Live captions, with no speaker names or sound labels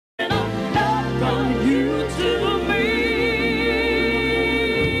from you to me.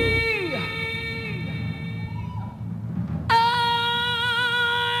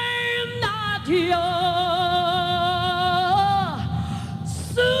 I'm not your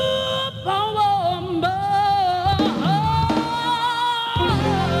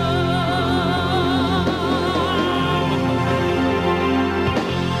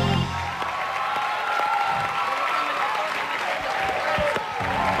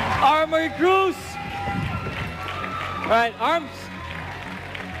Armory Cruz. All right, Arms.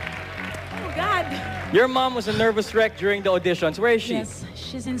 Oh, God. Your mom was a nervous wreck during the auditions. Where is she? Yes,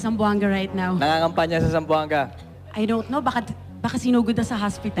 she's in Zamboanga right now. Nangangampanya sa Zamboanga. I don't know, baka sinugod na sa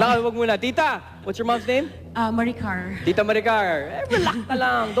hospital. Wag muna. Tita, what's your mom's name? Maricar. Tita Maricar. Relax ka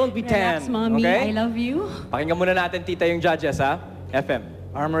lang. Don't be Relax, tan. Mommy. Okay? I love you. Pakinggan muna natin, Tita, yung judges, ha? FM.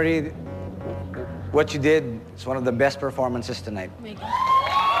 Armory, what you did is one of the best performances tonight. Oh my God.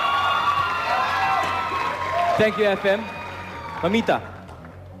 Thank you, FM. Mamita.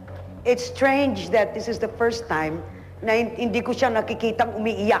 It's strange that this is the first time na hindi ko siya nakikitang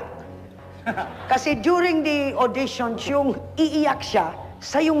umiiyak. Kasi during the auditions, yung iiyak siya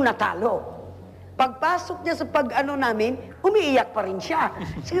sa yung natalo. Pagpasok niya sa pag-ano namin, umiiyak pa rin siya.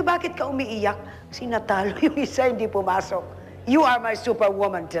 Sige, bakit ka umiiyak? Kasi natalo yung isa, hindi pumasok. You are my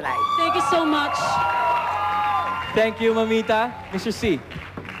superwoman tonight. Thank you so much. Thank you, Mamita. Mr. C.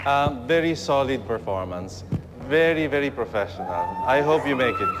 Very solid performance. Very, very professional. I hope you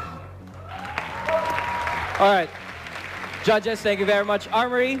make it. All right. Judges, thank you very much.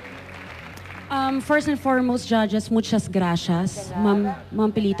 Armory. First and foremost, judges, muchas gracias. Ma'am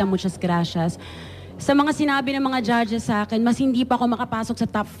Pilita, muchas gracias. Sa mga sinabi ng mga judges sa akin, mas hindi pa ako makapasok sa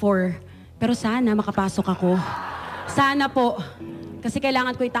top 4. Pero sana makapasok ako. Sana po. Kasi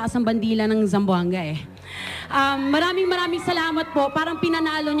kailangan ko itaas ang bandila ng Zamboanga eh. Maraming salamat po. Parang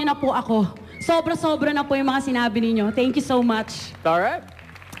pinanalo niyo na po ako. Sobra-sobra na po yung mga sinabi ninyo. Thank you so much. Alright.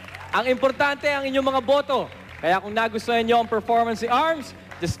 Ang importante ang inyong mga boto. Kaya kung nagustuhan niyo ang performance ni Arms,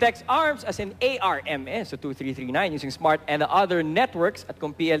 just text ARMS as in ARMS so 2339 using Smart and the other networks. At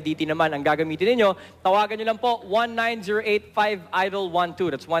kung PLDT naman ang gagamitin ninyo, tawagan niyo lang po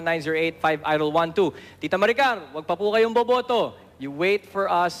 19085-IDOL-12. That's 19085-IDOL-12. Tita Maricar, wag pa po kayong boboto. You wait for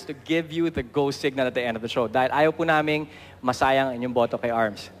us to give you the go signal at the end of the show. Dahil ayaw po naming masayang inyong boto kay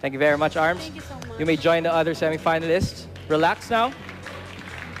ARMS. Thank you very much, ARMS. Thank you so much. You may join the other semifinalists. Relax now.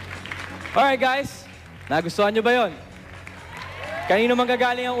 Alright, guys. Nagustuhan nyo ba yun? Kanino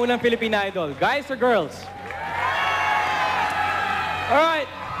manggagaling ang unang Philippine Idol? Guys or girls? Alright.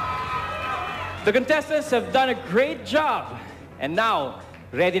 The contestants have done a great job. And now,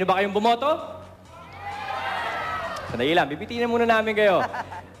 ready na ba kayong bumoto? Sandali lang, bibitihin muna namin kayo.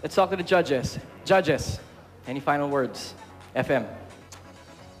 Let's talk to the judges. Judges, any final words? FM.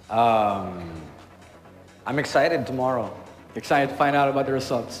 I'm excited tomorrow. Excited to find out about the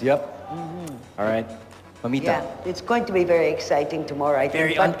results? Yep. All right. Mamita. Yeah, it's going to be very exciting tomorrow, I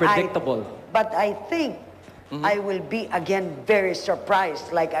think. Very unpredictable. But I think I will be, again, very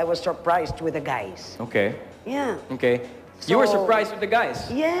surprised, like I was surprised with the guys. Okay. Yeah. Okay. You were surprised with the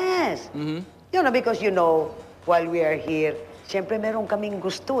guys? Yes. You know, because, you know, while we are here, siyempre meron kaming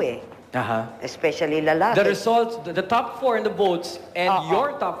gusto eh. Especially lalaki. The results, the top 4 in the votes, and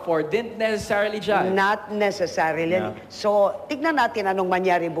your top 4 didn't necessarily jive. Not necessarily. Yeah. So, tignan natin anong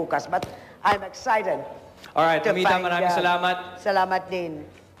mangyari bukas. But I'm excited. All right, to Mamita, find maraming out. salamat. Salamat din.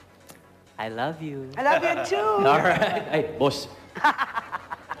 I love you. I love you too. All right. Ay, boss.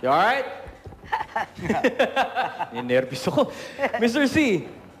 You all right? Nervous ako. Mr. C.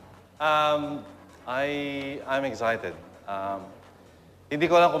 I'm excited. Hindi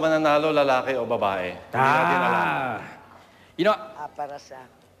ko alam kung mananalo lalaki o babae. Hindi natin alam. You know, Para sa...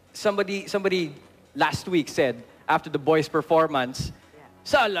 somebody last week said, after the boys' performance,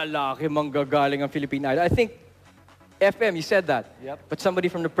 sa lalaki manggagaling ang Philippine Idol. I think, FM, you said that. Yep. But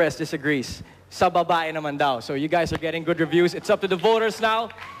somebody from the press disagrees. Sa babae naman daw. So you guys are getting good reviews. It's up to the voters now.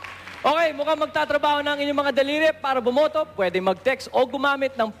 Okay, mukhang magtatrabaho ng inyong mga daliri para bumoto. Pwede mag-text o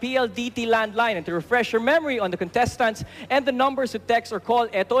gumamit ng PLDT landline. And to refresh your memory on the contestants and the numbers to text or call,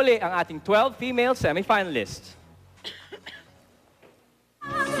 eto uli ang ating 12 female semifinalists.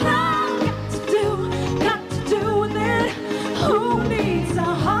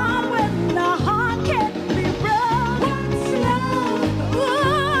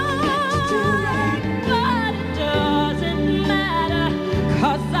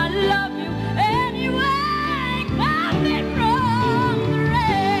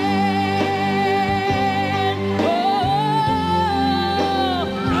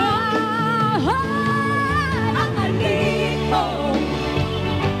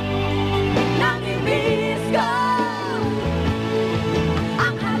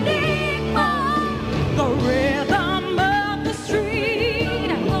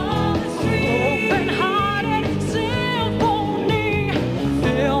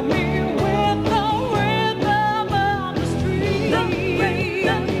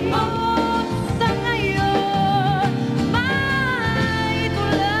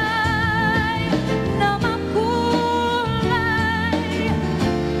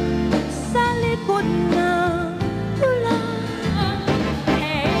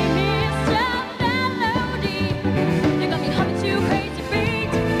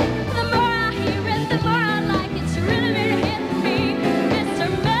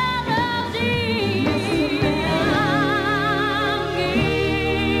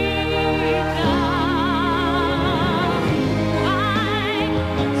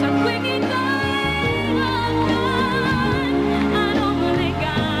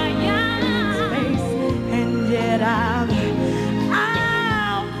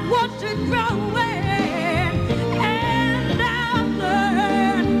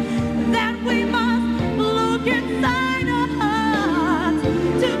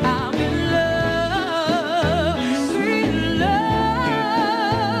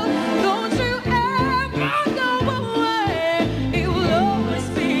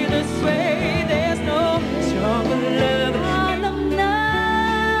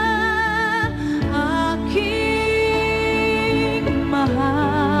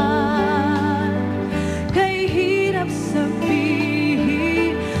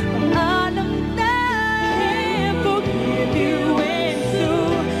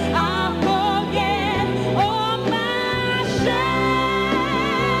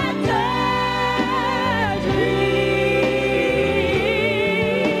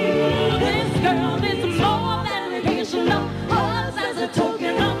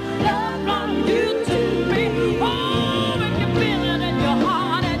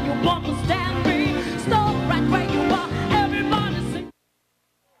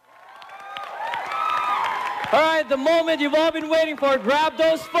 the moment you've all been waiting for. Grab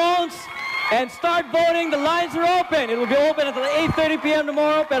those phones and start voting. The lines are open. It will be open until 8:30 p.m.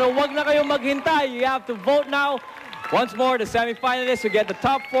 tomorrow, pero wag na kayong maghintay. You have to vote now. Once more, the semifinalists who get the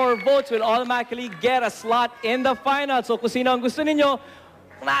top 4 votes will automatically get a slot in the final. So kung sino ang gusto ninyo,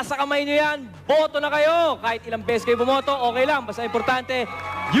 nasa kamay nyo yan, boto na kayo. Kahit ilang beses kayo bumoto, okay lang. Basta importante,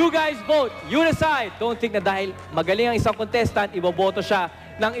 you guys vote. You decide. Don't think na dahil magaling ang isang contestant, iboboto siya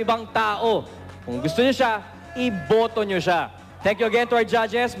ng ibang tao. Kung gusto nyo siya, iboto nyo siya. Thank you again to our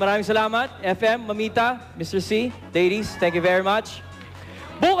judges. Maraming salamat. FM, Mamita, Mr. C, ladies, thank you very much.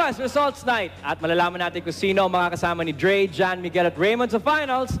 Bukas, results night. At malalaman natin kung sino ang makakasama ni Dre, Jan, Miguel at Raymond sa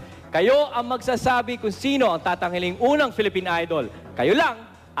finals. Kayo ang magsasabi kung sino ang tatanghaling unang Philippine Idol. Kayo lang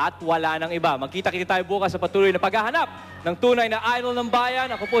at wala nang iba. Magkita-kita tayo bukas sa patuloy na paghahanap ng tunay na idol ng bayan.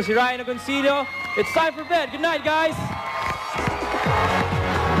 Ako po si Ryan Agoncillo. It's time for bed. Good night, guys!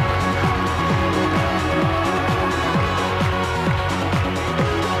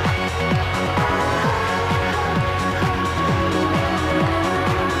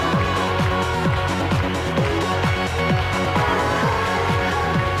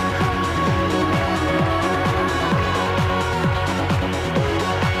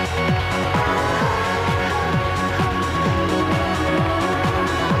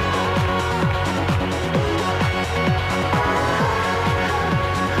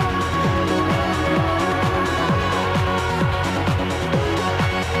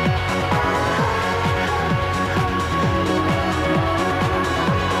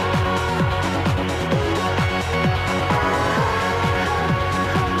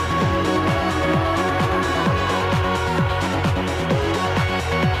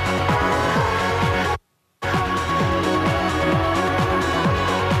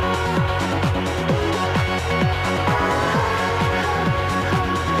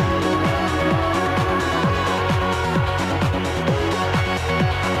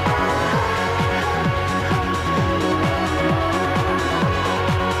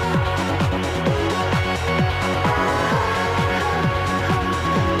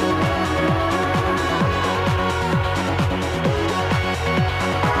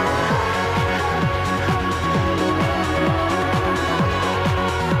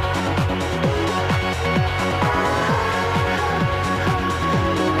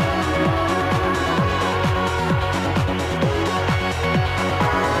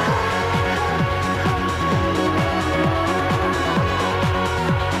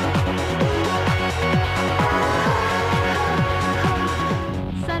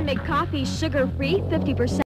 Coffee, sugar-free, 50%.